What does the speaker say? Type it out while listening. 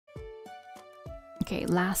Okay,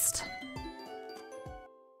 last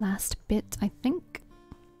bit, I think.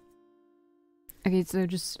 Okay, so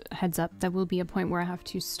just heads up, there will be a point where I have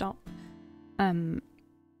to stop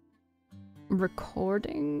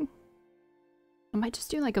recording. I might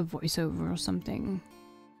just do like a voiceover or something.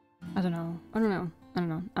 I don't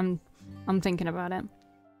know. I'm thinking about it.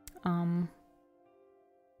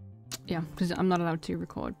 Yeah, because I'm not allowed to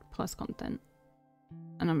record plus content.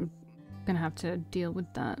 And I'm gonna have to deal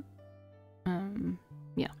with that.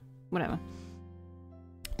 Yeah, whatever.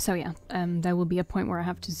 So yeah, there will be a point where I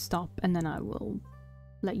have to stop and then I will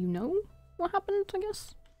let you know what happened, I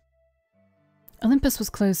guess. Olympus was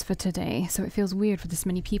closed for today, so it feels weird for this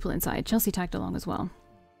many people inside. Chelsea tagged along as well.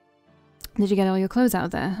 Did you get all your clothes out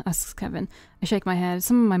there? Asks Kevin. I shake my head.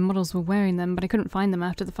 Some of my models were wearing them, but I couldn't find them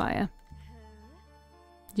after the fire.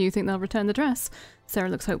 Do you think they'll return the dress? Sarah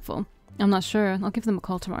looks hopeful. I'm not sure. I'll give them a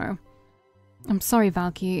call tomorrow. I'm sorry,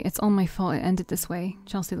 Valkii. It's all my fault it ended this way.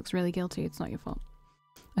 Chelsea looks really guilty. It's not your fault.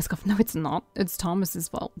 I scoff. No, it's not. It's Thomas's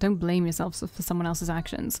fault. Don't blame yourself for someone else's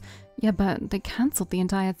actions. Yeah, but they cancelled the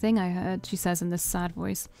entire thing, I heard, she says in this sad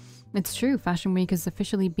voice. It's true, Fashion Week is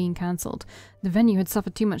officially being cancelled. The venue had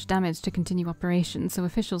suffered too much damage to continue operations, so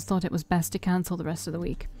officials thought it was best to cancel the rest of the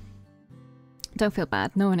week. Don't feel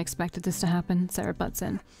bad. No one expected this to happen, Sarah butts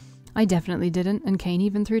in. I definitely didn't, and Caine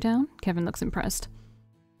even threw down? Kevin looks impressed.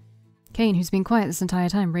 Caine, who's been quiet this entire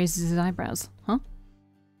time, raises his eyebrows. Huh?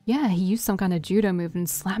 Yeah, he used some kind of judo move and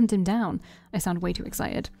slammed him down. I sound way too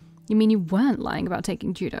excited. You mean you weren't lying about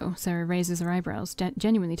taking judo? Sarah raises her eyebrows,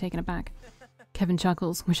 genuinely taken aback. Kevin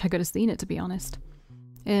chuckles. Wish I could have seen it, to be honest.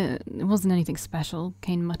 It wasn't anything special,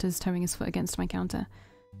 Caine mutters, towing his foot against my counter.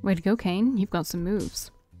 Way to go, Caine. You've got some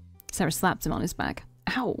moves. Sarah slaps him on his back.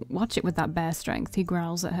 Ow! Watch it with that bear strength, he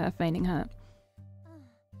growls at her, feigning hurt.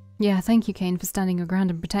 Yeah, thank you, Caine, for standing your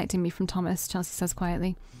ground and protecting me from Thomas, Chelsea says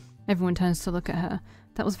quietly. Everyone turns to look at her.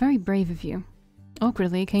 That was very brave of you.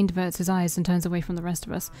 Awkwardly, Caine diverts his eyes and turns away from the rest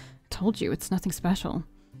of us. I told you, it's nothing special.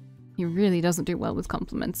 He really doesn't do well with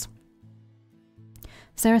compliments.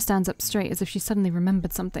 Sarah stands up straight as if she suddenly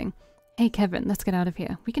remembered something. Hey, Kevin, let's get out of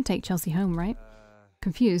here. We can take Chelsea home, right?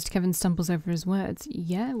 Confused, Kevin stumbles over his words.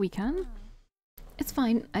 Yeah, we can? It's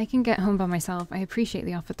fine. I can get home by myself. I appreciate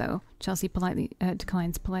the offer, though. Chelsea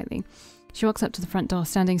declines politely. She walks up to the front door,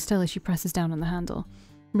 standing still as she presses down on the handle.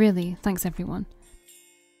 Really, thanks everyone.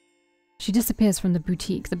 She disappears from the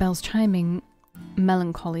boutique, the bells chiming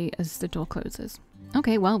melancholy as the door closes.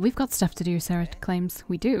 Okay, well, we've got stuff to do, Sarah claims.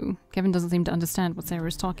 We do. Kevin doesn't seem to understand what Sarah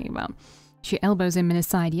is talking about. She elbows him in his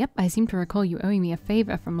side. Yep, I seem to recall you owing me a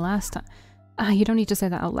favor from last time. You don't need to say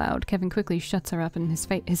that out loud. Kevin quickly shuts her up and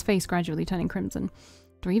his face gradually turning crimson.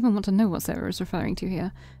 Do I even want to know what Sarah is referring to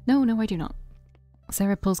here? No, I do not.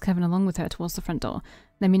 Sarah pulls Kevin along with her towards the front door.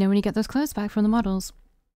 Let me know when you get those clothes back from the models.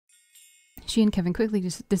 She and Kevin quickly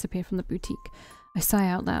disappear from the boutique. I sigh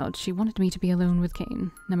out loud. She wanted me to be alone with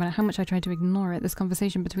Caine. No matter how much I try to ignore it, this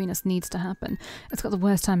conversation between us needs to happen. It's got the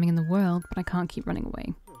worst timing in the world, but I can't keep running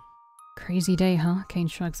away. Crazy day, huh? Caine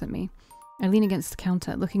shrugs at me. I lean against the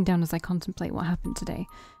counter, looking down as I contemplate what happened today.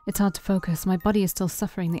 It's hard to focus. My body is still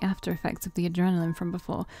suffering the after effects of the adrenaline from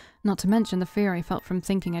before, not to mention the fear I felt from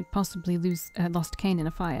thinking I'd possibly lost Caine in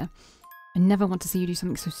a fire. I never want to see you do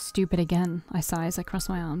something so stupid again, I sigh as I cross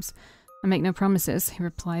my arms. I make no promises, he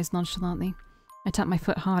replies nonchalantly. I tap my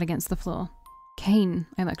foot hard against the floor. Caine,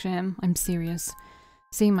 I lecture him. I'm serious.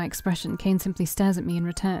 Seeing my expression, Caine simply stares at me in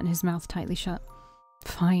return, his mouth tightly shut.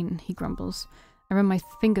 Fine, he grumbles. I run my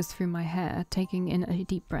fingers through my hair, taking in a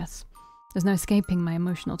deep breath. There's no escaping my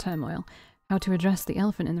emotional turmoil. How to address the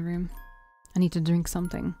elephant in the room. I need to drink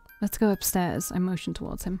something. Let's go upstairs, I motion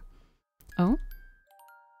towards him. Oh?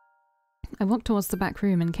 I walk towards the back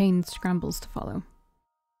room and Caine scrambles to follow.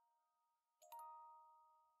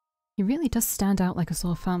 He really does stand out like a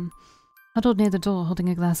sore thumb. Huddled near the door, holding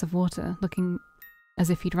a glass of water, looking as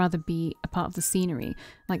if he'd rather be a part of the scenery,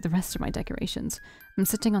 like the rest of my decorations. I'm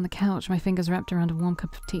sitting on the couch, my fingers wrapped around a warm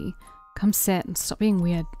cup of tea. Come sit and stop being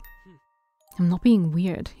weird. I'm not being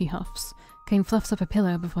weird, he huffs. Caine fluffs up a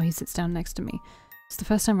pillow before he sits down next to me. It's the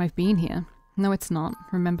first time I've been here. No, it's not.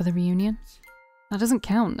 Remember the reunion? That doesn't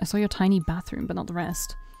count. I saw your tiny bathroom, but not the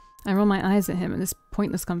rest. I roll my eyes at him in this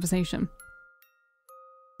pointless conversation.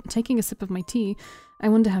 Taking a sip of my tea, I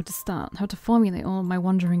wonder how to start, how to formulate all my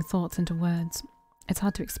wandering thoughts into words. It's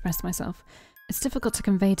hard to express myself. It's difficult to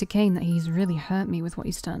convey to Caine that he's really hurt me with what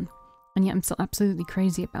he's done. And yet I'm still absolutely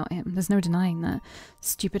crazy about him. There's no denying that.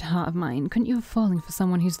 Stupid heart of mine, couldn't you have fallen for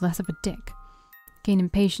someone who's less of a dick? Caine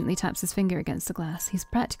impatiently taps his finger against the glass. He's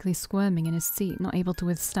practically squirming in his seat, not able to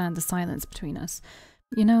withstand the silence between us.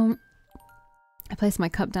 You know, I place my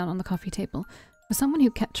cup down on the coffee table. For someone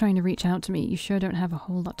who kept trying to reach out to me, you sure don't have a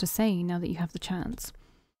whole lot to say now that you have the chance.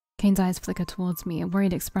 Caine's eyes flicker towards me, a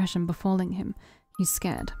worried expression befalling him. He's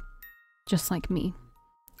scared. Just like me.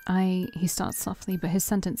 He starts softly, but his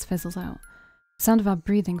sentence fizzles out. The sound of our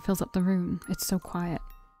breathing fills up the room. It's so quiet.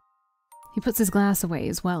 He puts his glass away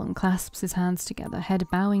as well and clasps his hands together, head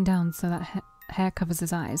bowing down so that hair covers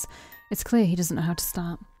his eyes. It's clear he doesn't know how to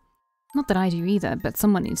start. Not that I do either, but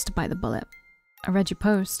someone needs to bite the bullet. I read your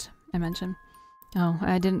post, I mention. Oh,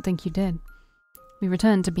 I didn't think you did. We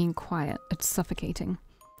return to being quiet. It's suffocating.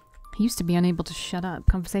 He used to be unable to shut up.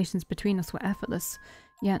 Conversations between us were effortless.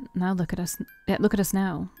 Yet look at us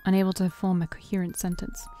now, unable to form a coherent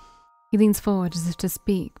sentence. He leans forward as if to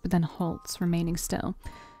speak, but then halts, remaining still.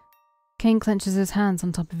 Caine clenches his hands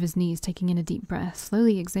on top of his knees, taking in a deep breath,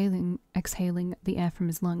 slowly exhaling the air from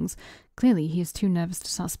his lungs. Clearly, he is too nervous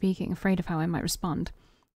to start speaking, afraid of how I might respond.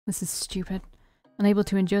 This is stupid. Unable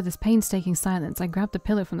to endure this painstaking silence, I grab the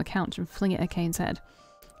pillow from the couch and fling it at Caine's head.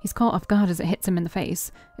 He's caught off guard as it hits him in the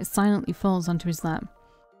face. It silently falls onto his lap.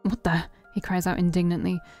 What the? He cries out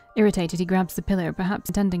indignantly. Irritated, he grabs the pillow,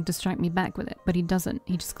 perhaps intending to strike me back with it, but he doesn't.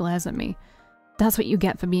 He just glares at me. That's what you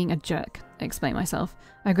get for being a jerk, I explain myself.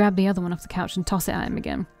 I grab the other one off the couch and toss it at him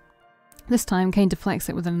again. This time, Caine deflects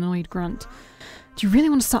it with an annoyed grunt. Do you really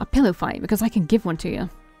want to start a pillow fight? Because I can give one to you.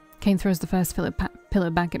 Caine throws the first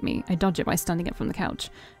pillow back at me. I dodge it by stunning it from the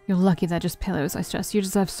couch. You're lucky they're just pillows, I stress. You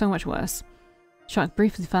deserve so much worse. Shock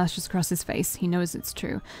briefly flashes across his face. He knows it's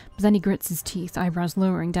true. But then he grits his teeth, eyebrows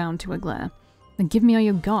lowering down to a glare. Then give me all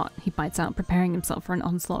you got, he bites out, preparing himself for an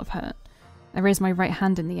onslaught of hurt. I raise my right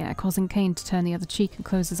hand in the air, causing Caine to turn the other cheek and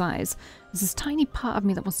close his eyes. There's this tiny part of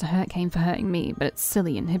me that wants to hurt Caine for hurting me, but it's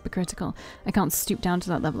silly and hypocritical. I can't stoop down to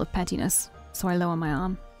that level of pettiness, so I lower my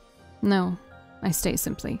arm. No, I state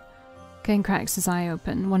simply. Caine cracks his eye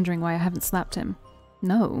open, wondering why I haven't slapped him.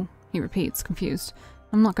 No, he repeats, confused.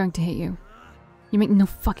 I'm not going to hit you. You make no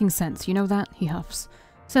fucking sense, you know that? He huffs.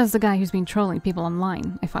 Says the guy who's been trolling people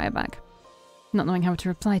online, I fire back. Not knowing how to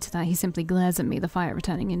reply to that, he simply glares at me, the fire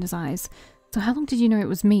returning in his eyes. So how long did you know it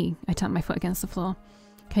was me? I tap my foot against the floor.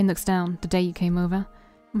 Caine looks down. The day you came over.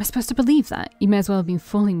 Am I supposed to believe that? You may as well have been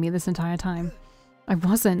fooling me this entire time. I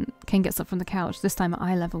wasn't. Caine gets up from the couch, this time at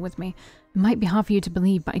eye level with me. It might be hard for you to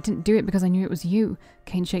believe, but I didn't do it because I knew it was you.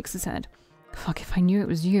 Caine shakes his head. Fuck, if I knew it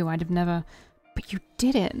was you, I'd have never... But you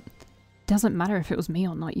did it. Doesn't matter if it was me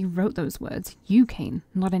or not. You wrote those words. You, Caine,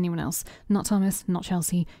 not anyone else. Not Thomas, not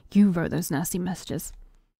Chelsea. You wrote those nasty messages.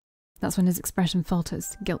 That's when his expression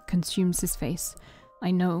falters. Guilt consumes his face.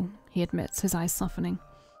 I know, he admits, his eyes softening.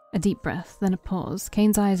 A deep breath, then a pause.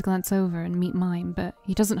 Caine's eyes glance over and meet mine, but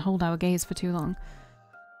he doesn't hold our gaze for too long.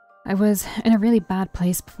 I was in a really bad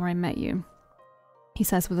place before I met you, he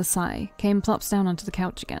says with a sigh. Caine plops down onto the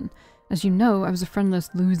couch again. As you know, I was a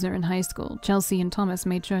friendless loser in high school. Chelsea and Thomas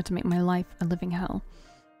made sure to make my life a living hell.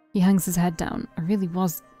 He hangs his head down. I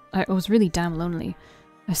was really damn lonely.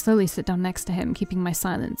 I slowly sit down next to him, keeping my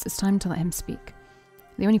silence. It's time to let him speak.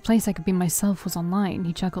 The only place I could be myself was online,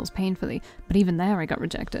 he chuckles painfully, but even there I got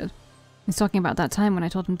rejected. He's talking about that time when I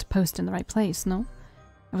told him to post in the right place, no?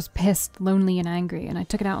 I was pissed, lonely and angry, and I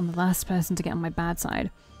took it out on the last person to get on my bad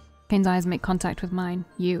side. Caine's eyes make contact with mine.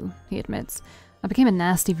 You, he admits. I became a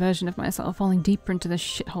nasty version of myself, falling deeper into this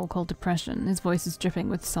shithole called depression. His voice is dripping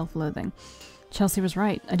with self-loathing. Chelsea was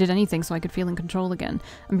right. I did anything so I could feel in control again.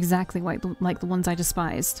 I'm exactly like the ones I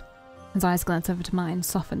despised. His eyes glance over to mine,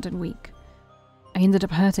 softened and weak. I ended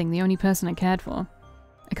up hurting the only person I cared for.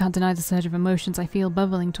 I can't deny the surge of emotions I feel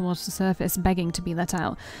bubbling towards the surface, begging to be let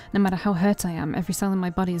out. No matter how hurt I am, every cell in my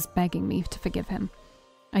body is begging me to forgive him.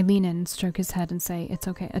 I lean in, stroke his head and say, it's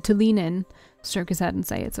okay. It's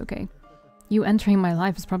okay. You entering my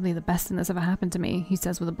life is probably the best thing that's ever happened to me, he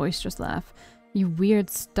says with a boisterous laugh. You weird,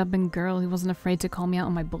 stubborn girl who wasn't afraid to call me out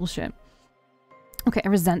on my bullshit. Okay, I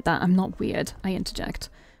resent that. I'm not weird, I interject.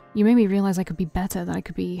 You made me realize I could be better, that I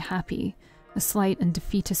could be happy. A slight and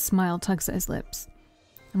defeatist smile tugs at his lips.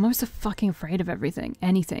 I'm always so fucking afraid of everything,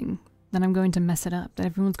 anything. That I'm going to mess it up, that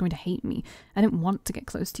everyone's going to hate me. I didn't want to get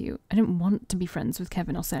close to you. I didn't want to be friends with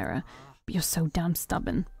Kevin or Sarah. But you're so damn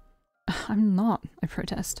stubborn. I'm not, I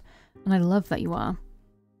protest. And I love that you are.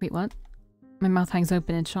 Wait, what? My mouth hangs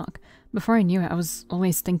open in shock. Before I knew it, I was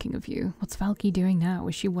always thinking of you. What's Valkii doing now?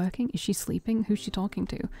 Is she working? Is she sleeping? Who's she talking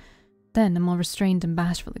to? Then a more restrained and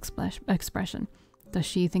bashful expression. Does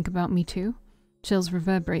she think about me too? Chills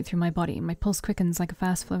reverberate through my body. My pulse quickens like a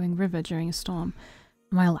fast-flowing river during a storm.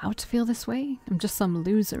 Am I allowed to feel this way? I'm just some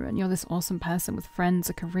loser, and you're this awesome person with friends,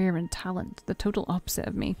 a career, and talent. The total opposite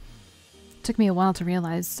of me. It took me a while to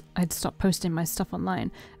realize I'd stopped posting my stuff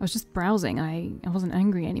online. I was just browsing. I wasn't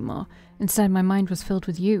angry anymore. Instead, my mind was filled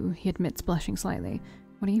with you, he admits, blushing slightly.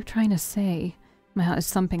 What are you trying to say? My heart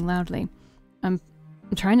is thumping loudly. I'm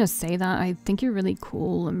trying to say that I think you're really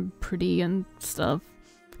cool and pretty and stuff.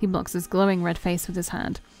 He blocks his glowing red face with his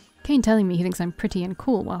hand. Caine telling me he thinks I'm pretty and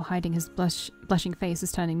cool while hiding his blushing face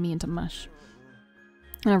is turning me into mush.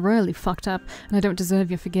 And I royally fucked up, and I don't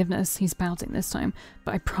deserve your forgiveness. He's pouting this time.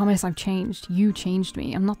 But I promise I've changed. You changed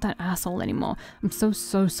me. I'm not that asshole anymore. I'm so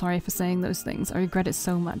sorry for saying those things. I regret it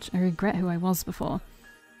so much. I regret who I was before.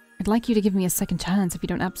 I'd like you to give me a second chance if you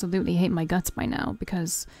don't absolutely hate my guts by now,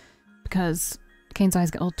 because... Caine's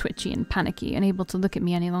eyes get all twitchy and panicky, unable to look at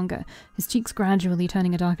me any longer, his cheeks gradually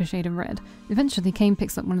turning a darker shade of red. Eventually, Caine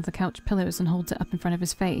picks up one of the couch pillows and holds it up in front of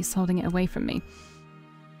his face, holding it away from me.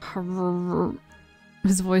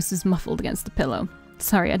 His voice is muffled against the pillow.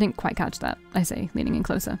 Sorry, I didn't quite catch that, I say, leaning in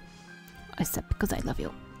closer. I said because I love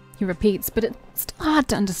you. He repeats, but it's still hard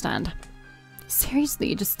to understand.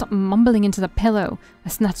 Seriously, just stop mumbling into the pillow. I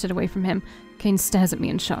snatched it away from him. Caine stares at me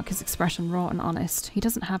in shock, his expression raw and honest. He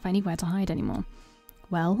doesn't have anywhere to hide anymore.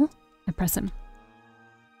 Well? I press him.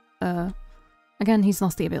 Again, he's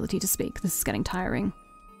lost the ability to speak. This is getting tiring.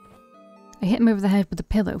 I hit him over the head with the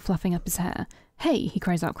pillow, fluffing up his hair. Hey, he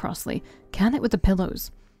cries out crossly. Can it with the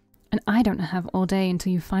pillows. And I don't have all day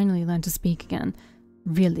until you finally learn to speak again.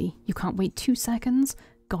 Really? You can't wait 2 seconds?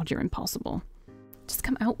 God, you're impossible. Just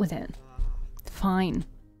come out with it. Fine.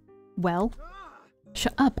 Well?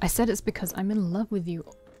 Shut up. I said it's because I'm in love with you.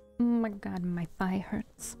 Oh my god, my thigh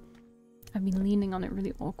hurts. I've been leaning on it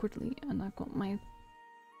really awkwardly, and I've got my...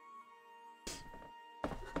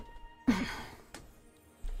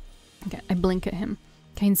 Okay, I blink at him.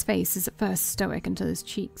 Caine's face is at first stoic until his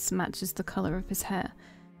cheeks matches the colour of his hair.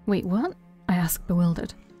 Wait, what? I ask,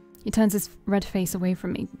 bewildered. He turns his red face away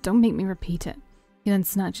from me. Don't make me repeat it. He then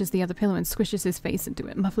snatches the other pillow and squishes his face into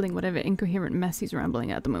it, muffling whatever incoherent mess he's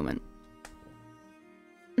rambling at the moment.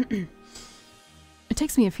 It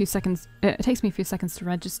takes me a few seconds to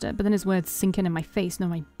register, but then his words sink in my face, no,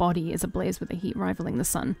 my body is ablaze with the heat rivaling the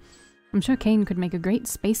sun. I'm sure Caine could make a great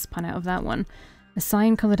space pun out of that one. A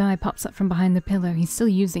cyan-coloured eye pops up from behind the pillow. He's still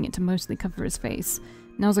using it to mostly cover his face.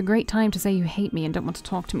 Now's a great time to say you hate me and don't want to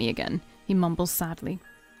talk to me again, he mumbles sadly.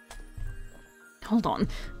 Hold on,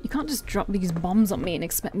 you can't just drop these bombs on me and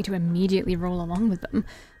expect me to immediately roll along with them.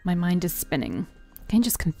 My mind is spinning. Caine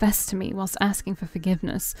just confessed to me whilst asking for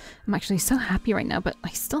forgiveness. I'm actually so happy right now, but I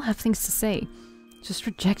still have things to say. Just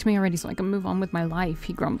reject me already so I can move on with my life,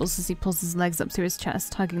 he grumbles as he pulls his legs up to his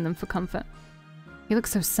chest, hugging them for comfort. He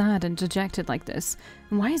looks so sad and dejected like this.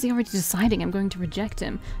 And why is he already deciding I'm going to reject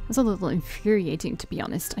him? That's a little infuriating, to be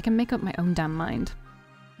honest. I can make up my own damn mind.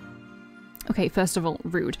 Okay, first of all,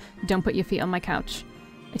 rude. Don't put your feet on my couch.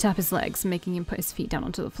 I tap his legs, making him put his feet down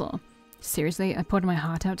onto the floor. Seriously, I poured my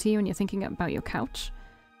heart out to you and you're thinking about your couch?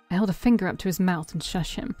 I held a finger up to his mouth and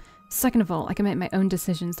shush him. Second of all, I can make my own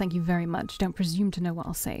decisions, thank you very much. Don't presume to know what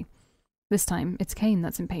I'll say. This time, it's Caine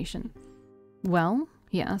that's impatient. Well,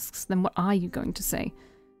 he asks, then what are you going to say?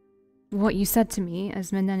 What you said to me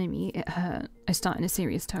as an enemy, it hurt. I start in a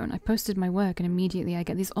serious tone. I posted my work and immediately I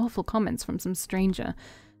get these awful comments from some stranger.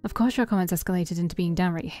 Of course your comments escalated into being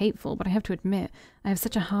downright hateful, but I have to admit, I have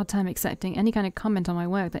such a hard time accepting any kind of comment on my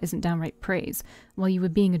work that isn't downright praise. While you were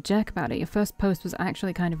being a jerk about it, your first post was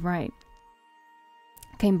actually kind of right.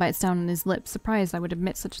 Caine bites down on his lip, surprised I would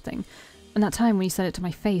admit such a thing. And that time when you said it to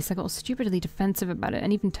my face, I got stupidly defensive about it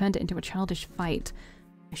and even turned it into a childish fight.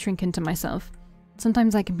 I shrink into myself.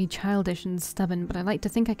 Sometimes I can be childish and stubborn, but I like to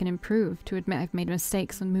think I can improve, to admit I've made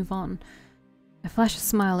mistakes and move on. I flash a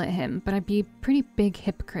smile at him, but I'd be a pretty big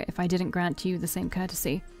hypocrite if I didn't grant you the same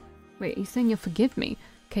courtesy. Wait, are you saying you'll forgive me?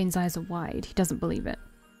 Caine's eyes are wide. He doesn't believe it.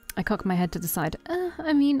 I cock my head to the side.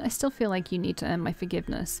 I mean, I still feel like you need to earn my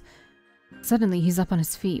forgiveness. Suddenly, he's up on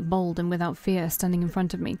his feet, bold and without fear, standing in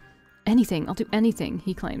front of me. Anything, I'll do anything,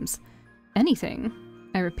 he claims. Anything?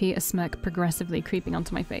 I repeat, a smirk progressively creeping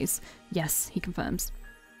onto my face. Yes, he confirms.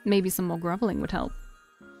 Maybe some more groveling would help.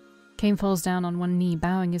 Caine falls down on one knee,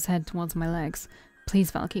 bowing his head towards my legs.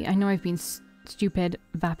 Please, Valkii, I know I've been stupid,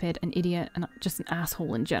 vapid, an idiot, and just an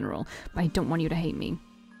asshole in general, but I don't want you to hate me.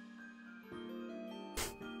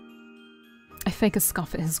 I fake a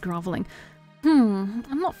scoff at his groveling.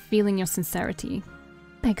 I'm not feeling your sincerity.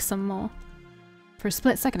 Beg some more. For a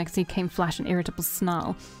split second I can see Caine flash an irritable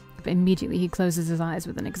snarl, but immediately he closes his eyes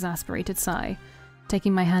with an exasperated sigh.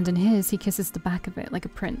 Taking my hand in his, he kisses the back of it like a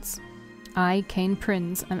prince. I, Caine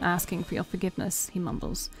Prince, am asking for your forgiveness, he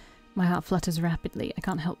mumbles. My heart flutters rapidly. I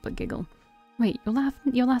can't help but giggle. Wait,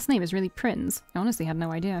 your last name is really Prinz? I honestly had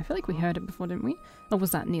no idea. I feel like we heard it before, didn't we? Or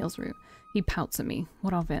was that Neil's route? He pouts at me.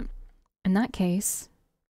 What of it? In that case...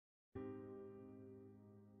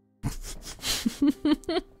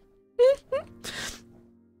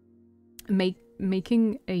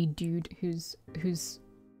 Making a dude whose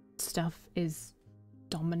stuff is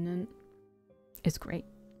dominant is great.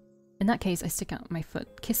 In that case, I stick out my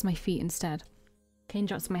foot, kiss my feet instead. Caine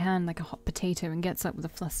drops my hand like a hot potato and gets up with a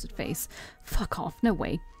flustered face. Fuck off, no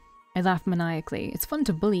way. I laugh maniacally. It's fun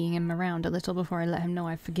to bullying him around a little before I let him know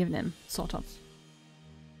I've forgiven him, sort of.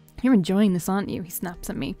 You're enjoying this, aren't you? He snaps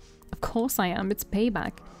at me. Of course I am, it's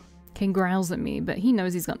payback. Caine growls at me, but he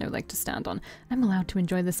knows he's got no leg to stand on. I'm allowed to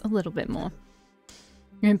enjoy this a little bit more.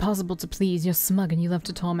 You're impossible to please, you're smug and you love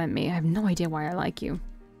to torment me. I have no idea why I like you.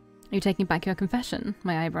 Are you taking back your confession?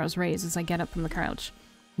 My eyebrows raise as I get up from the couch.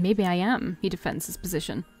 Maybe I am, he defends his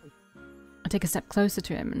position. I take a step closer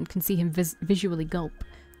to him and can see him visually gulp.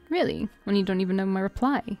 Really? When you don't even know my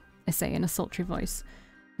reply? I say in a sultry voice.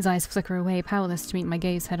 His eyes flicker away, powerless to meet my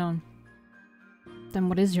gaze head on. Then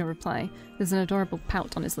what is your reply? There's an adorable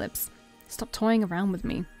pout on his lips. Stop toying around with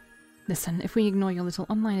me. Listen, if we ignore your little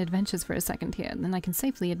online adventures for a second here, then I can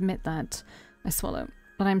safely admit that... I swallow.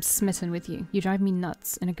 But I'm smitten with you. You drive me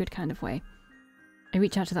nuts, in a good kind of way. I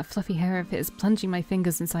reach out to that fluffy hair of his, plunging my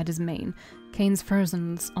fingers inside his mane. Caine's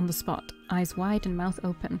frozen on the spot, eyes wide and mouth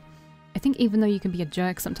open. I think even though you can be a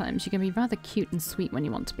jerk sometimes, you can be rather cute and sweet when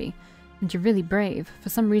you want to be. And you're really brave. For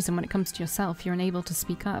some reason, when it comes to yourself, you're unable to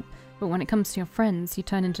speak up. But when it comes to your friends, you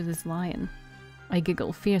turn into this lion. I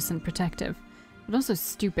giggle, fierce and protective. But also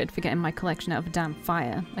stupid for getting my collection out of a damn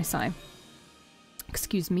fire, I sigh.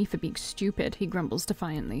 Excuse me for being stupid, he grumbles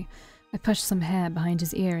defiantly. I push some hair behind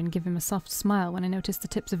his ear and give him a soft smile when I notice the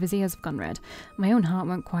tips of his ears have gone red. My own heart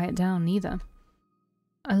won't quiet down, neither.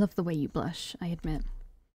 I love the way you blush, I admit.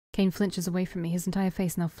 Caine flinches away from me, his entire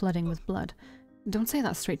face now flooding with blood. Don't say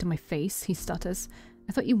that straight to my face, he stutters.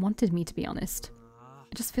 I thought you wanted me to be honest.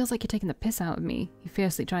 It just feels like you're taking the piss out of me. He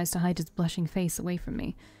fiercely tries to hide his blushing face away from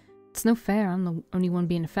me. It's no fair, I'm the only one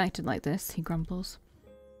being affected like this, he grumbles.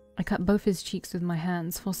 I cut both his cheeks with my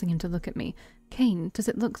hands, forcing him to look at me. Caine, does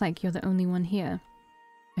it look like you're the only one here?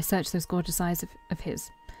 I search those gorgeous eyes of his.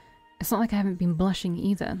 It's not like I haven't been blushing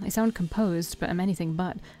either. I sound composed, but I'm anything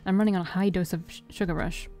but. I'm running on a high dose of sugar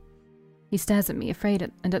rush. He stares at me, afraid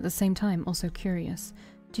and at the same time also curious.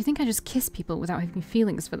 Do you think I just kiss people without having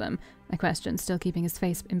feelings for them? I question, still keeping his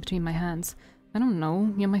face in between my hands. I don't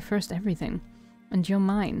know. You're my first everything. And you're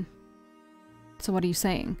mine. So what are you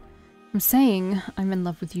saying? I'm saying I'm in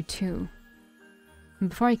love with you too. And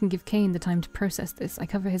before I can give Caine the time to process this, I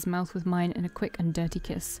cover his mouth with mine in a quick and dirty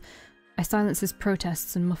kiss. I silence his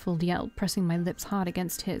protests and muffled yell, pressing my lips hard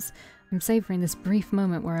against his. I'm savoring this brief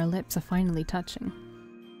moment where our lips are finally touching.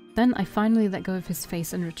 Then I finally let go of his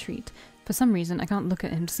face and retreat. For some reason, I can't look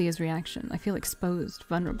at him to see his reaction. I feel exposed,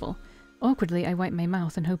 vulnerable. Awkwardly, I wipe my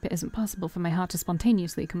mouth and hope it isn't possible for my heart to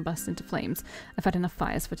spontaneously combust into flames. I've had enough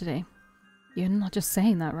fires for today. You're not just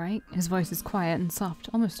saying that, right? His voice is quiet and soft,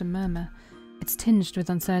 almost a murmur. It's tinged with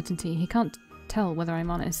uncertainty. He can't tell whether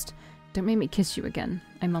I'm honest. Don't make me kiss you again,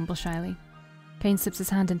 I mumble shyly. Caine slips his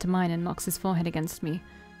hand into mine and knocks his forehead against me.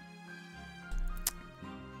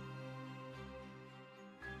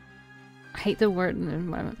 I hate the word,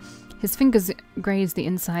 whatever. His fingers graze the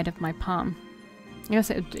inside of my palm. I guess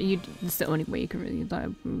it's the only way you can really blah,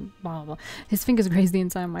 blah, blah. His fingers graze the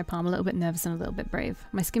inside of my palm, a little bit nervous and a little bit brave.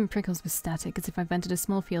 My skin prickles with static, as if I've entered a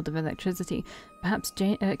small field of electricity. Perhaps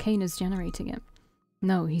Caine is generating it.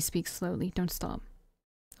 No, he speaks slowly. Don't stop.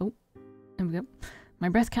 Oh, there we go. My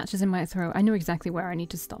breath catches in my throat. I know exactly where I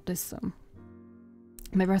need to stop this, so...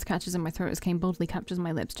 My breath catches in my throat as Caine boldly captures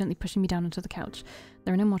my lips, gently pushing me down onto the couch.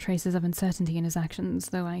 There are no more traces of uncertainty in his actions,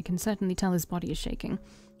 though I can certainly tell his body is shaking.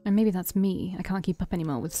 And maybe that's me. I can't keep up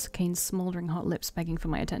anymore with Caine's smouldering hot lips begging for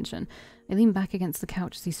my attention. I lean back against the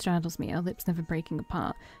couch as he straddles me, our lips never breaking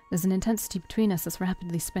apart. There's an intensity between us that's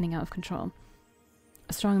rapidly spinning out of control.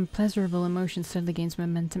 A strong and pleasurable emotion steadily gains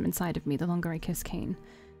momentum inside of me the longer I kiss Caine.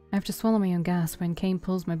 I have to swallow my own gas when Caine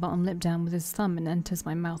pulls my bottom lip down with his thumb and enters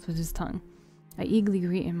my mouth with his tongue. I eagerly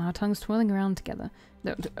greet him, our tongues twirling around together,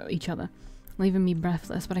 each other, leaving me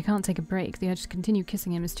breathless, but I can't take a break. The urge to continue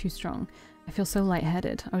kissing him is too strong. I feel so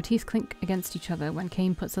lightheaded. Our teeth clink against each other when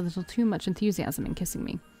Caine puts a little too much enthusiasm in kissing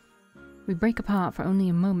me. We break apart for only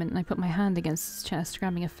a moment and I put my hand against his chest,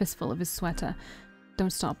 grabbing a fistful of his sweater. Don't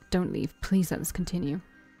stop, don't leave, please let this continue.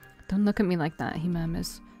 Don't look at me like that, he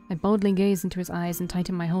murmurs. I boldly gaze into his eyes and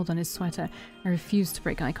tighten my hold on his sweater. I refuse to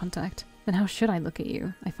break eye contact. Then how should I look at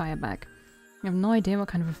you? I fire back. You have no idea what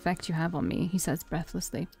kind of effect you have on me, he says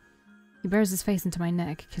breathlessly. He buries his face into my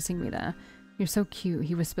neck, kissing me there. You're so cute,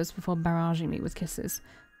 he whispers before barraging me with kisses.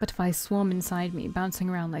 Butterflies swarm inside me, bouncing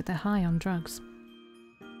around like they're high on drugs.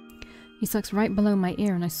 He sucks right below my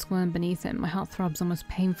ear and I squirm beneath him. My heart throbs almost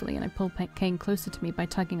painfully and I pull Caine closer to me by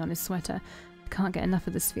tugging on his sweater. I can't get enough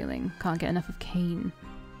of this feeling. Can't get enough of Caine.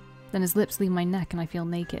 Then his lips leave my neck and I feel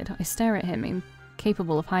naked. I stare at him,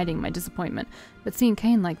 incapable of hiding my disappointment. But seeing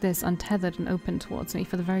Caine like this, untethered and open towards me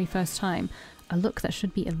for the very first time, a look that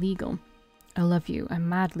should be illegal. I love you. I'm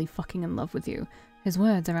madly fucking in love with you. His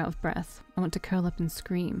words are out of breath. I want to curl up and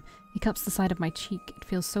scream. He cups the side of my cheek. It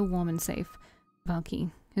feels so warm and safe.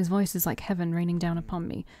 Valkii. His voice is like heaven raining down upon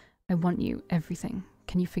me. I want you, everything.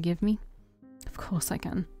 Can you forgive me? Of course I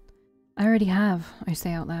can. I already have, I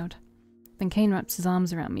say out loud. Then Caine wraps his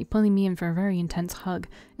arms around me, pulling me in for a very intense hug.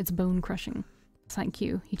 It's bone-crushing. Thank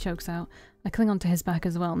you, he chokes out. I cling onto his back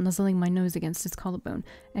as well, nuzzling my nose against his collarbone.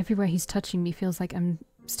 Everywhere he's touching me feels like I'm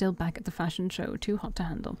still back at the fashion show, too hot to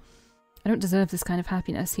handle. I don't deserve this kind of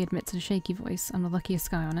happiness, he admits in a shaky voice. I'm the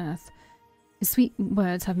luckiest guy on earth. His sweet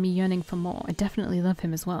words have me yearning for more. I definitely love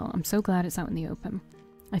him as well. I'm so glad it's out in the open.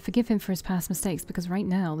 I forgive him for his past mistakes because right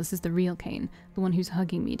now this is the real Caine, the one who's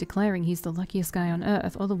hugging me, declaring he's the luckiest guy on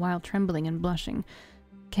earth, all the while trembling and blushing.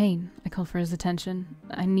 Caine, I call for his attention.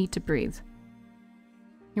 I need to breathe.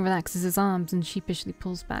 He relaxes his arms and sheepishly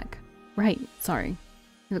pulls back. Right, sorry.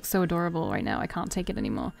 You look so adorable right now, I can't take it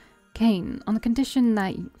anymore. Caine, on the condition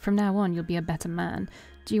that from now on you'll be a better man,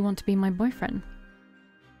 do you want to be my boyfriend?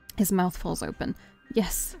 His mouth falls open.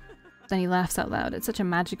 Yes. Then he laughs out loud. It's such a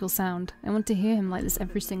magical sound. I want to hear him like this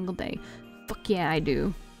every single day. Fuck yeah, I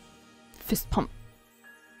do. Fist pump.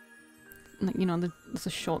 Like, you know, that's a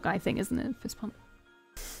short guy thing, isn't it? Fist pump.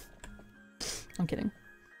 I'm kidding.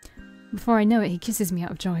 Before I know it, he kisses me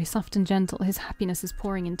out of joy, soft and gentle. His happiness is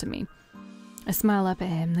pouring into me. I smile up at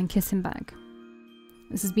him, then kiss him back.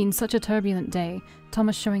 This has been such a turbulent day.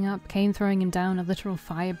 Thomas showing up, Caine throwing him down, a literal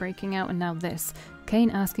fire breaking out, and now this.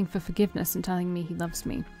 Caine asking for forgiveness and telling me he loves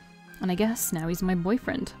me. And I guess now he's my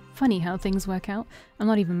boyfriend. Funny how things work out. I'm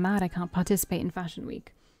not even mad I can't participate in Fashion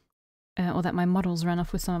Week. Or that my models ran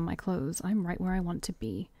off with some of my clothes. I'm right where I want to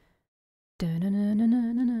be.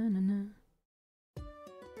 Da-na-na-na-na-na-na-na.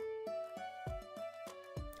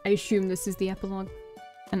 I assume this is the epilogue.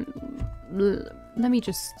 And let me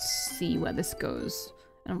just see where this goes.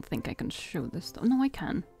 I don't think I can show this stuff. No, I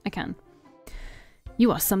can. I can.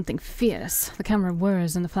 You are something fierce. The camera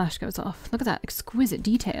whirs and the flash goes off. Look at that exquisite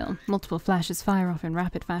detail. Multiple flashes fire off in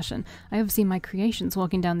rapid fashion. I oversee my creations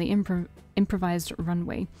walking down the improvised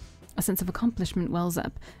runway. A sense of accomplishment wells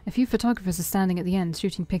up. A few photographers are standing at the end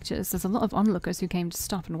shooting pictures. There's a lot of onlookers who came to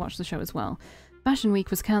stop and watch the show as well. Fashion Week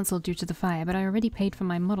was cancelled due to the fire, but I already paid for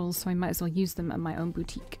my models, so I might as well use them at my own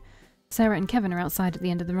boutique. Sarah and Kevin are outside at the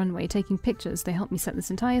end of the runway taking pictures. They helped me set this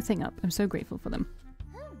entire thing up. I'm so grateful for them.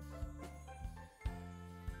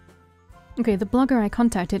 Okay, the blogger I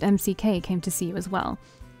contacted, MCK, came to see you as well,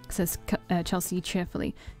 says Chelsea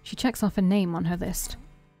cheerfully. She checks off a name on her list.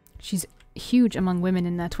 She's huge among women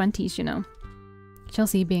in their 20s, you know.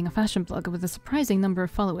 Chelsea, being a fashion blogger with a surprising number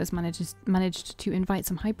of followers, managed to invite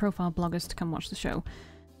some high-profile bloggers to come watch the show.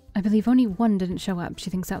 I believe only one didn't show up. She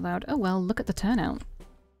thinks out loud, oh well, look at the turnout.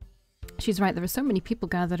 She's right, there are so many people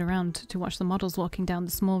gathered around to watch the models walking down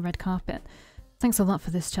the small red carpet. Thanks a lot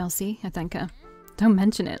for this, Chelsea, I thank her. Don't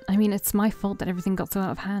mention it. I mean, it's my fault that everything got so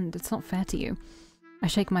out of hand. It's not fair to you. I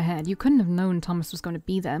shake my head. You couldn't have known Thomas was going to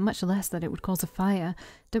be there, much less that it would cause a fire.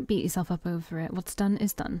 Don't beat yourself up over it. What's done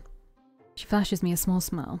is done. She flashes me a small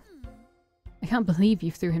smile. I can't believe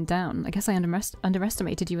you threw him down. I guess I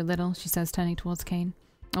underestimated you a little, she says, turning towards Caine.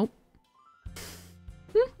 Oh.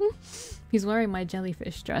 He's wearing my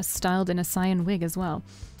jellyfish dress, styled in a cyan wig as well.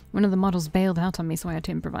 One of the models bailed out on me, so I had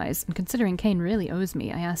to improvise, and considering Caine really owes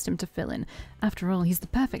me, I asked him to fill in. After all, he's the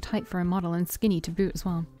perfect height for a model and skinny to boot as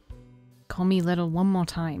well. Call me little one more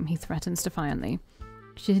time, he threatens defiantly.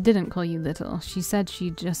 She didn't call you little. She said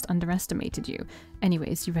she just underestimated you.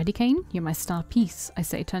 Anyways, you ready, Caine? You're my star piece, I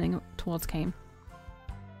say, turning towards Caine.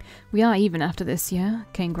 We are even after this, yeah?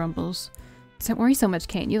 Caine grumbles. Don't worry so much,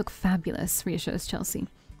 Caine. You look fabulous, reassures Chelsea.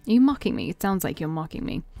 Are you mocking me? It sounds like you're mocking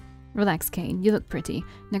me. Relax, Caine. You look pretty.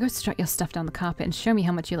 Now go strut your stuff down the carpet and show me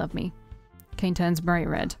how much you love me. Caine turns bright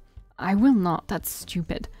red. I will not. That's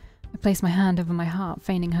stupid. I place my hand over my heart,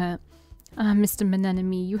 feigning hurt. Ah, Mr.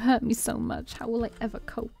 Manenemy, you hurt me so much. How will I ever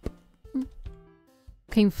cope?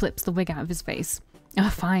 Caine flips the wig out of his face. Ah,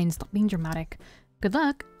 fine. Stop being dramatic. Good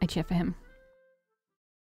luck. I cheer for him.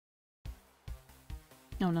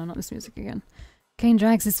 Oh no, not this music again. Caine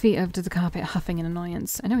drags his feet over to the carpet, huffing in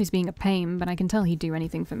annoyance. I know he's being a pain, but I can tell he'd do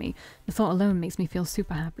anything for me. The thought alone makes me feel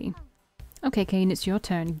super happy. Okay, Caine, it's your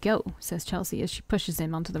turn. Go, says Chelsea as she pushes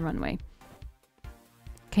him onto the runway.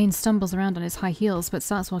 Caine stumbles around on his high heels but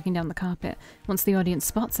starts walking down the carpet. Once the audience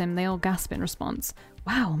spots him, they all gasp in response.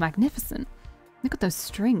 Wow, magnificent! Look at those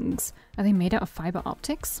strings. Are they made out of fiber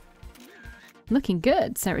optics? Looking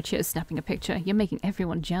good, Sarah cheers, snapping a picture. You're making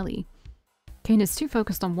everyone jelly. Caine is too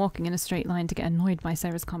focused on walking in a straight line to get annoyed by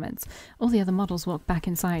Sarah's comments. All the other models walk back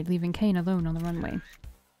inside, leaving Caine alone on the runway.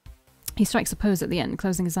 He strikes a pose at the end,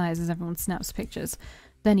 closing his eyes as everyone snaps pictures.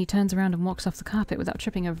 Then he turns around and walks off the carpet without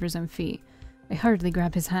tripping over his own feet. I hurriedly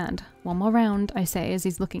grab his hand. One more round, I say as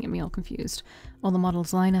he's looking at me all confused. All the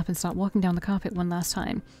models line up and start walking down the carpet one last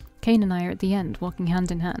time. Caine and I are at the end, walking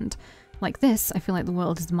hand in hand. Like this, I feel like the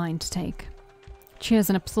world is mine to take.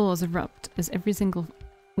 Cheers and applause erupt as every single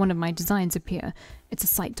one of my designs appear. It's a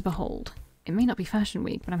sight to behold. It may not be Fashion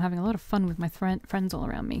Week, but I'm having a lot of fun with my friends all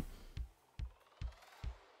around me.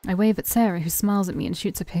 I wave at Sarah, who smiles at me and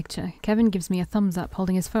shoots a picture. Kevin gives me a thumbs up,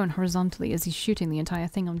 holding his phone horizontally as he's shooting the entire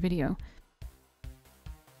thing on video.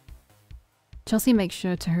 Chelsea makes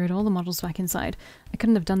sure to herd all the models back inside. I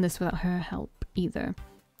couldn't have done this without her help, either.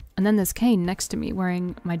 And then there's Caine next to me,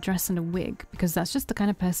 wearing my dress and a wig, because that's just the kind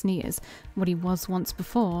of person he is. What he was once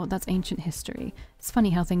before, that's ancient history. It's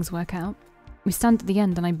funny how things work out. We stand at the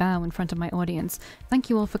end and I bow in front of my audience. Thank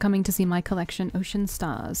you all for coming to see my collection, Ocean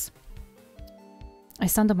Stars. I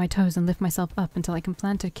stand on my toes and lift myself up until I can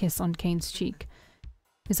plant a kiss on Caine's cheek.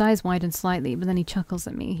 His eyes widen slightly, but then he chuckles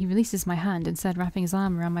at me. He releases my hand, instead wrapping his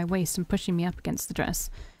arm around my waist and pushing me up against the dress.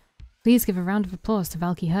 Please give a round of applause to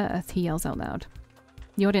Valkii Hearth, he yells out loud.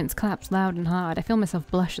 The audience claps loud and hard. I feel myself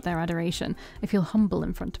blush at their adoration. I feel humble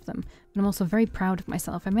in front of them, but I'm also very proud of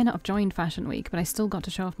myself. I may not have joined Fashion Week, but I still got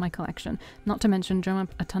to show off my collection, not to mention drum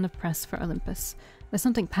up a ton of press for Olympus. There's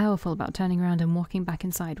something powerful about turning around and walking back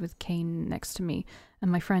inside with Caine next to me,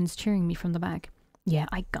 and my friends cheering me from the back. Yeah,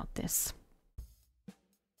 I got this.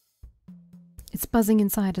 It's buzzing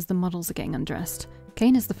inside as the models are getting undressed.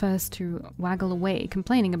 Caine is the first to waggle away,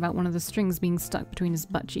 complaining about one of the strings being stuck between his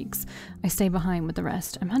butt cheeks. I stay behind with the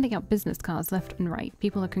rest. I'm handing out business cards left and right.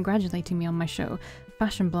 People are congratulating me on my show.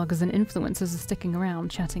 Fashion bloggers and influencers are sticking around,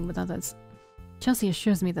 chatting with others. Chelsea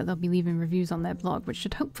assures me that they'll be leaving reviews on their blog, which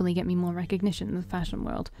should hopefully get me more recognition in the fashion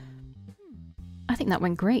world. I think that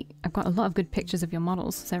went great. I've got a lot of good pictures of your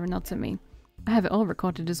models, Sarah nods at me. I have it all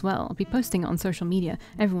recorded as well. I'll be posting it on social media.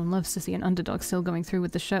 Everyone loves to see an underdog still going through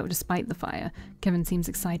with the show despite the fire. Kevin seems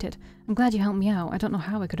excited. I'm glad you helped me out. I don't know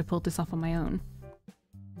how I could have pulled this off on my own.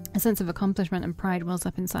 A sense of accomplishment and pride wells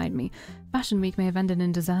up inside me. Fashion Week may have ended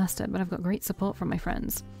in disaster, but I've got great support from my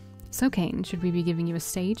friends. So Caine, should we be giving you a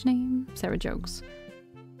stage name? Sarah jokes.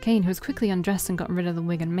 Caine, who has quickly undressed and gotten rid of the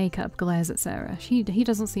wig and makeup, glares at Sarah. He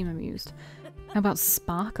doesn't seem amused. How about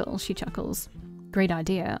Sparkle? She chuckles. Great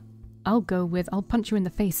idea. I'll punch you in the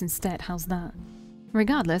face instead, how's that?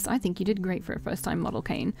 Regardless, I think you did great for a first-time model,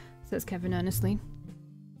 Caine, says Kevin earnestly.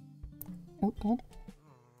 Oh, God.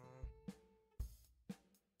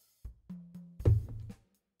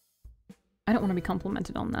 I don't want to be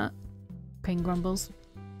complimented on that, Caine grumbles.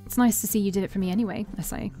 It's nice to see you did it for me anyway, I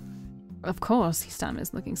say. Of course, he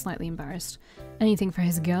stammers, looking slightly embarrassed. Anything for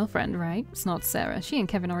his girlfriend, right? Snorts Sarah. She and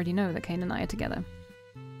Kevin already know that Caine and I are together.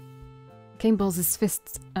 Caine balls his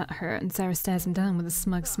fists at her and Sarah stares him down with a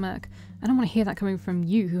smug smirk. I don't want to hear that coming from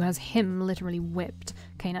you who has him literally whipped.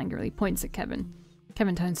 Caine angrily points at Kevin.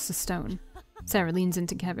 Kevin turns to stone. Sarah leans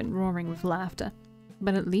into Kevin, roaring with laughter.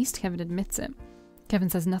 But at least Kevin admits it. Kevin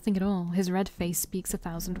says nothing at all. His red face speaks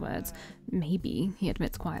 1,000 words. Maybe, he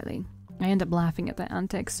admits quietly. I end up laughing at their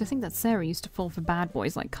antics. To think that Sarah used to fall for bad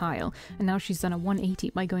boys like Kyle, and now she's done a 180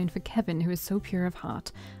 by going for Kevin, who is so pure of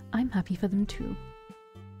heart. I'm happy for them too.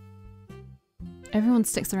 Everyone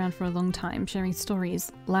sticks around for a long time, sharing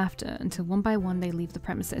stories, laughter, until one by one they leave the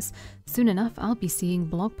premises. Soon enough, I'll be seeing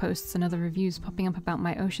blog posts and other reviews popping up about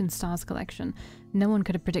my Ocean Stars collection. No one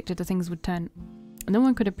could have predicted the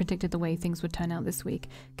way things would turn out this week.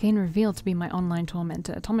 Caine revealed to be my online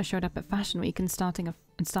tormentor. Thomas showed up at Fashion Week and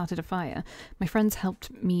started a fire. My friends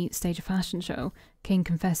helped me stage a fashion show. Caine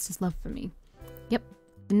confessed his love for me. Yep,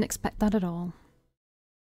 didn't expect that at all.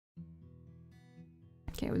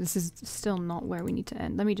 Okay, well, this is still not where we need to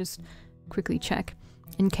end. Let me just quickly check.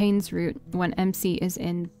 In Caine's route, when MC is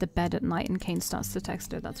in the bed at night and Caine starts to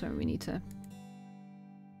text her, that's where we need to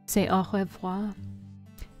say au revoir.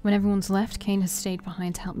 When everyone's left, Caine has stayed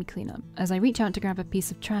behind to help me clean up. As I reach out to grab a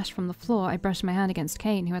piece of trash from the floor, I brush my hand against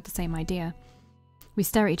Caine, who had the same idea. We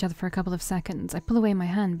stare at each other for a couple of seconds. I pull away my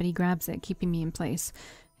hand, but he grabs it, keeping me in place.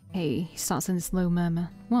 Hey, he starts in this low murmur.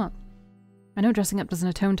 What? I know dressing up doesn't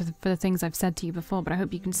atone for the things I've said to you before, but I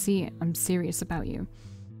hope you can see it. I'm serious about you.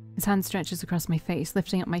 His hand stretches across my face,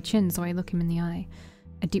 lifting up my chin so I look him in the eye.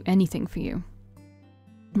 I'd do anything for you.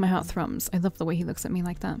 My heart thrums. I love the way he looks at me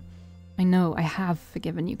like that. I know, I have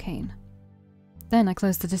forgiven you, Caine. Then I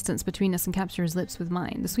close the distance between us and capture his lips with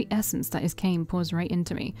mine. The sweet essence that is Caine pours right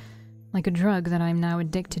into me, like a drug that I am now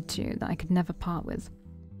addicted to, that I could never part with.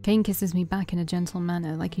 Caine kisses me back in a gentle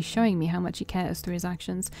manner, like he's showing me how much he cares through his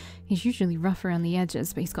actions. He's usually rough around the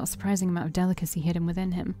edges, but he's got a surprising amount of delicacy hidden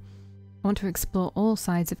within him. I want to explore all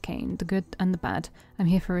sides of Caine, the good and the bad. I'm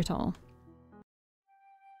here for it all.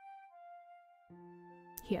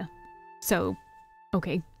 Here. So,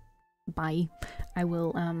 okay, bye. I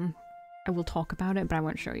will talk about it, but I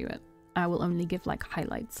won't show you it. I will only give like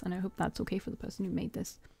highlights, and I hope that's okay for the person who made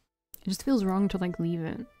this. It just feels wrong to like leave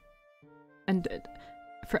it. And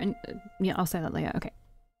yeah, I'll say that later. Okay,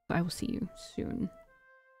 I will see you soon.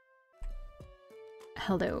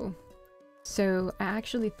 Hello. So I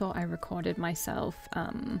actually thought I recorded myself.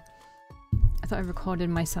 I thought I recorded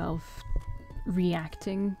myself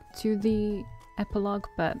reacting to the epilogue,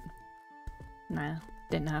 but nah,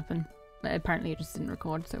 didn't happen. Apparently it just didn't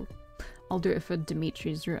record, so I'll do it for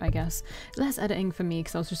Dimitri's route, I guess. Less editing for me,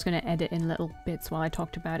 because I was just going to edit in little bits while I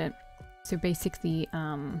talked about it. So basically,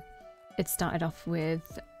 it started off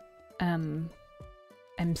with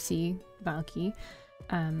MC Valkii.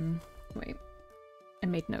 Wait, I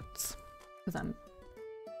made notes because I'm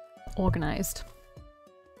organized.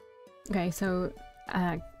 Okay, so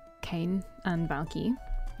Caine and Valkii,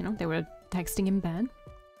 you know, they were texting in bed.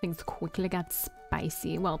 Things quickly got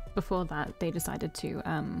spicy. Well, before that, they decided to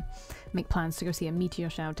make plans to go see a meteor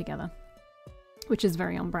shower together, which is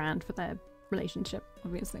very on brand for their relationship,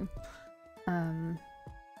 obviously.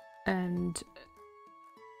 And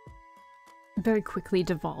very quickly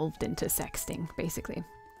devolved into sexting, basically.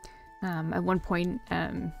 At one point,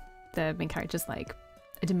 the main character's like,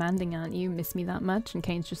 demanding, aren't you? Miss me that much? And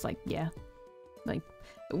Caine's just like, yeah. Like,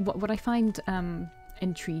 what I find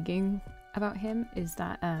intriguing about him is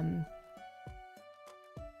that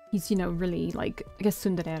he's, you know, really like, I guess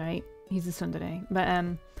tsundere, right? He's a tsundere, but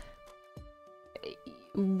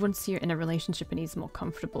once you're in a relationship and he's more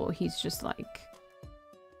comfortable, he's just like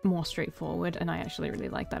more straightforward, and I actually really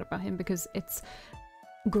like that about him because it's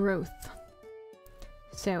growth.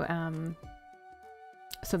 So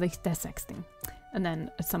so they're sexting, and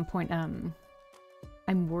then at some point I'm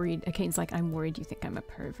worried. Caine's like, I'm worried you think I'm a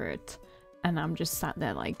pervert, and I'm just sat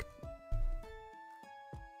there like,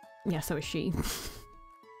 yeah, so is she.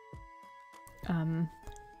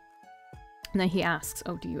 And then he asks,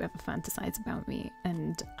 oh, do you ever fantasize about me?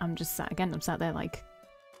 And I'm sat there like,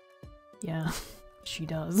 yeah, she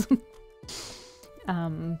does.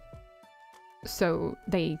 So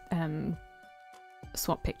they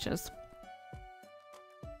swap pictures.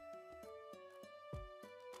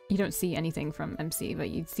 You don't see anything from MC, but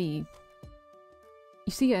you see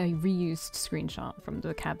a reused screenshot from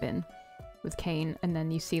the cabin with Caine, and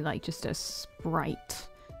then you see like just a sprite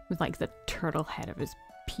with like the turtle head of his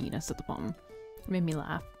penis at the bottom. It made me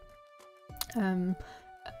laugh. And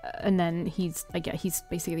then he's like, yeah, he's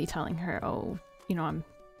basically telling her, oh, you know, I'm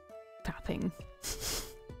tapping.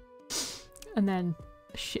 And then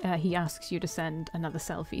he asks you to send another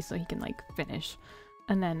selfie so he can like finish.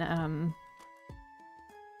 And then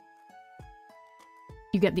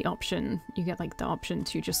you get the option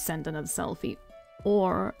to just send another selfie,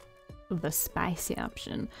 or the spicy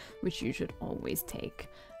option, which you should always take,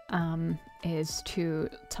 is to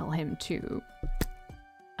tell him to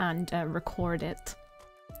and record it.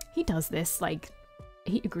 He does this, like,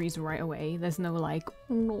 he agrees right away. There's no like,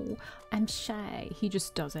 no, I'm shy. He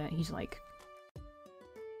just does it. He's like,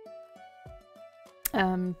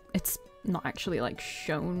 it's not actually like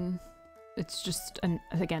shown. It's just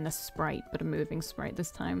again a sprite, but a moving sprite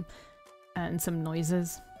this time, and some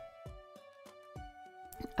noises.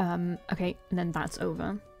 Okay, and then that's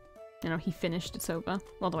over. You know, he finished, it's over.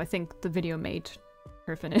 Although I think the video made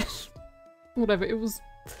her finish. Whatever, it was...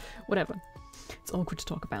 whatever. It's awkward to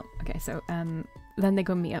talk about. Okay, so, then they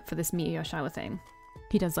go meet up for this meteor shower thing.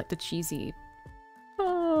 He does, like, the cheesy...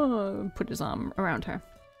 oh, put his arm around her.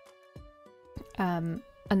 And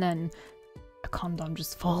then a condom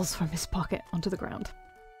just falls from his pocket onto the ground.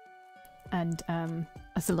 And,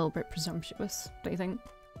 that's a little bit presumptuous, don't you think?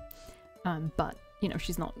 But, you know,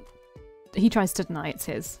 she's not... He tries to deny it's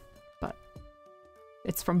his, but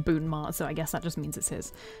it's from Boone Mart, so I guess that just means it's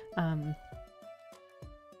his. And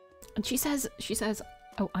she says,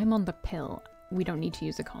 oh, I'm on the pill. We don't need to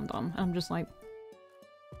use a condom. I'm just like,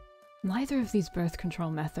 neither of these birth control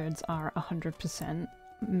methods are 100%.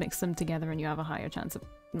 Mix them together and you have a higher chance of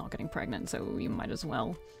not getting pregnant, so you might as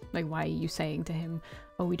well. Like, why are you saying to him,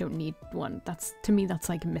 oh, we don't need one? That's, to me, that's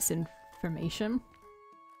like misinformation.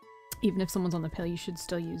 Even if someone's on the pill, you should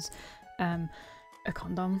still use a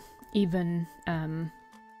condom, even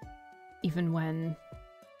even when,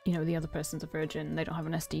 you know, the other person's a virgin, they don't have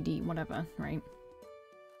an STD, whatever, right?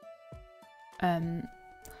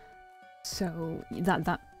 So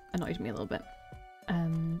that annoyed me a little bit.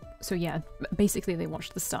 So yeah, basically they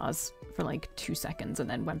watched the stars for like 2 seconds and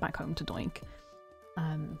then went back home to doink.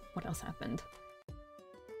 What else happened?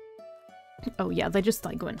 Oh yeah, they're just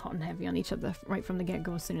like going hot and heavy on each other right from the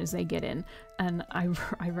get-go as soon as they get in. And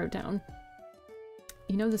I wrote down,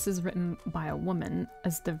 you know, this is written by a woman,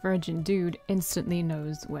 as the virgin dude instantly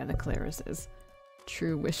knows where the clitoris is.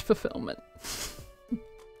 True wish fulfillment.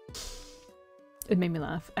 It made me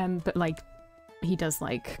laugh. But like, he does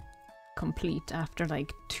like complete after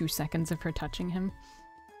like 2 seconds of her touching him.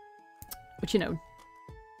 Which, you know,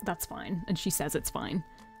 that's fine. And she says it's fine.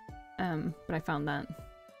 But I found that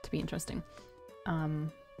to be interesting.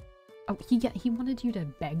 Oh, he wanted you to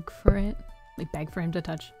beg for it. Like, beg for him to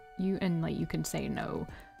touch you, and like you can say no.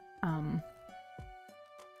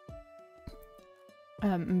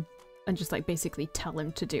 And just like basically tell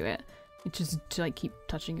him to do it. Just to like keep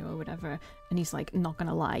touching you or whatever. And he's like, not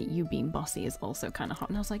gonna lie, you being bossy is also kind of hot.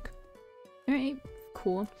 And I was like, alright,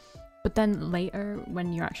 cool. But then later,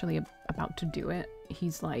 when you're actually about to do it,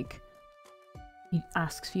 he's like, he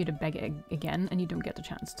asks for you to beg it again, and you don't get the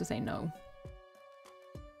chance to say no.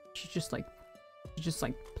 She's just like,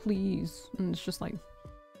 please. And it's just like,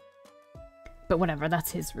 but whatever,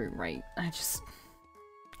 that's his route, right?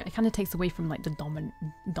 It kind of takes away from like the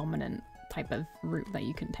dominant type of route that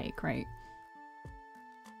you can take, right?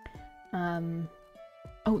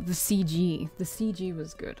 Oh, the CG. The CG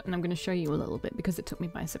was good, and I'm going to show you a little bit because it took me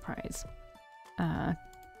by surprise.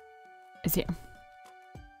 It's here.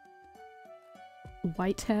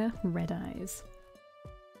 White hair, red eyes.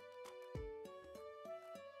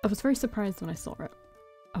 I was very surprised when I saw it.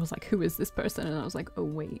 I was like, who is this person? And I was like, oh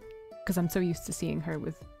wait, because I'm so used to seeing her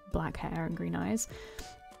with black hair and green eyes.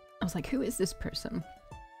 I was like, who is this person?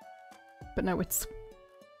 But no, it's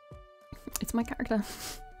my character.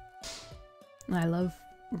 And I love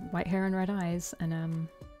white hair and red eyes, and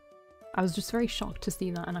I was just very shocked to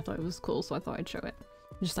see that, and I thought it was cool, so I thought I'd show it.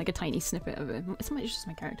 Just like a tiny snippet of it. It's just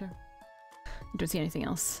my character. You don't see anything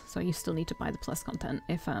else, so you still need to buy the plus content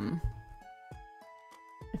if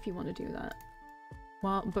you want to do that.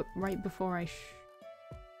 Well, but right before I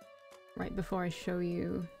show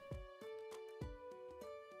you,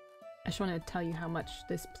 I just want to tell you how much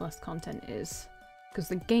this plus content is, because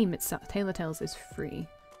the game itself, Tailor Tales, is free.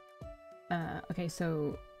 Okay,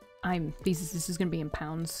 so this is going to be in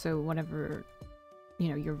pounds, so whatever, you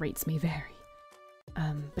know, your rates may vary.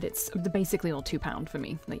 But it's basically all £2 for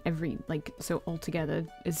me. Like so altogether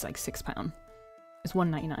is like £6. It's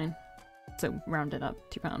 £1.99. So round it up,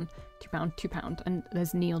 £2, £2, and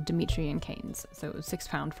there's Neil, Dimitri, and Caine's, so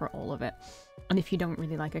 £6 for all of it. And if you don't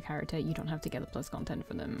really like a character, you don't have to get the plus content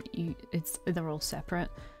for them. They're all separate,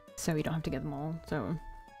 so you don't have to get them all. So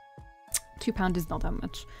 £2 is not that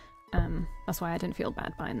much. That's why I didn't feel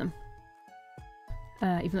bad buying them.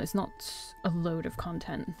 Even though it's not a load of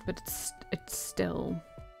content, but it's still,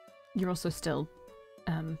 you're also still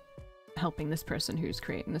helping this person who's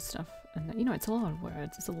creating this stuff. And you know, it's a lot of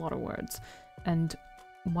words. And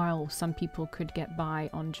while some people could get by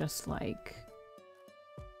on just like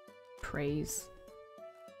praise,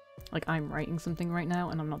 like I'm writing something right now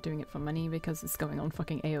and I'm not doing it for money because it's going on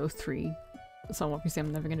fucking AO3, so obviously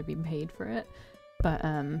I'm never going to be paid for it. But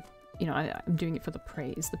you know, I'm doing it for the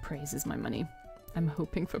praise. The praise is my money. I'm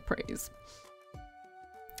hoping for praise.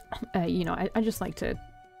 You know, I just like to,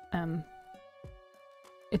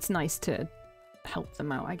 it's nice to help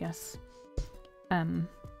them out, I guess. And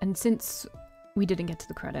since we didn't get to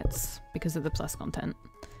the credits because of the plus content,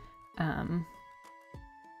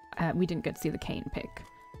 we didn't get to see the Caine pick.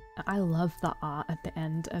 I love the art at the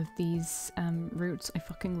end of these routes. I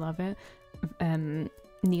fucking love it.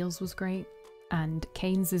 Neil's was great, and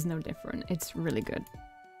Caine's is no different. It's really good.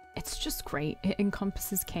 It's just great. It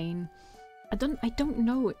encompasses Caine. I don't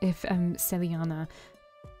know if Celiana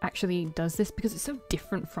actually does this because it's so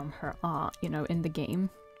different from her art, you know, in the game.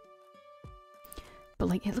 But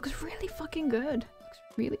like, it looks really fucking good. It looks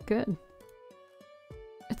really good.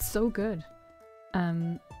 It's so good.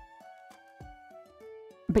 But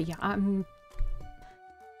yeah,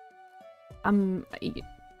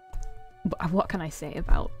 what can I say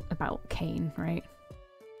about Caine, right?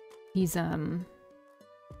 He's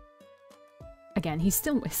again, he's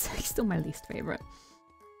still my least favorite.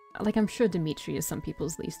 Like, I'm sure Dimitri is some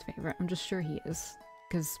people's least favorite. I'm just sure he is,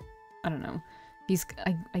 because I don't know. He's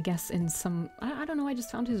I guess in some, I don't know. I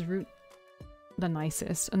just found his route the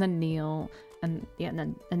nicest, and then Neil, and yeah,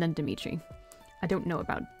 and then Dimitri. I don't know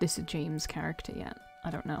about this James character yet.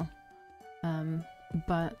 I don't know.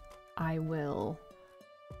 But I will...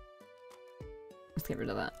 Let's get rid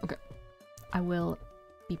of that. Okay. I will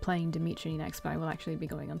be playing Dimitri next, but I will actually be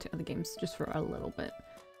going on to other games just for a little bit.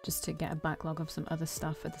 Just to get a backlog of some other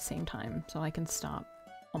stuff at the same time, so I can start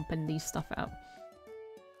pumping these stuff out.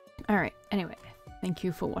 Alright, anyway, thank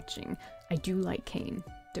you for watching. I do like Caine,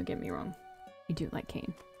 don't get me wrong. I do like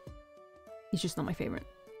Caine. He's just not my favourite.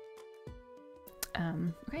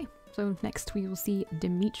 Okay, so next we will see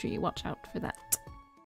Dimitri. Watch out for that.